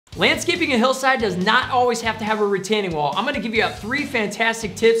Landscaping a hillside does not always have to have a retaining wall. I'm gonna give you 3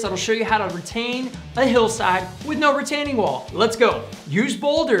 fantastic tips that'll show you how to retain a hillside with no retaining wall. Let's go. Use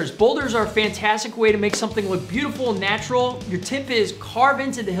boulders. Boulders are a fantastic way to make something look beautiful and natural. Your tip is carve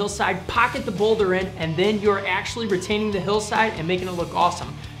into the hillside, pocket the boulder in, and then you're actually retaining the hillside and making it look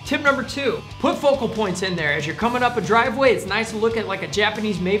awesome. Tip number 2, put focal points in there. As you're coming up a driveway, it's nice to look at like a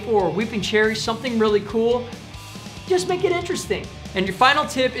Japanese maple or weeping cherry, something really cool. Just make it interesting. And your final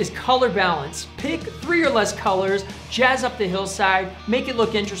tip is color balance. Pick 3 or less colors, jazz up the hillside, make it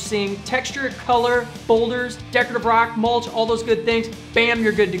look interesting, texture, color, boulders, decorative rock, mulch, all those good things. Bam,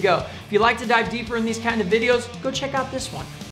 you're good to go. If you'd like to dive deeper in these kind of videos, go check out this one.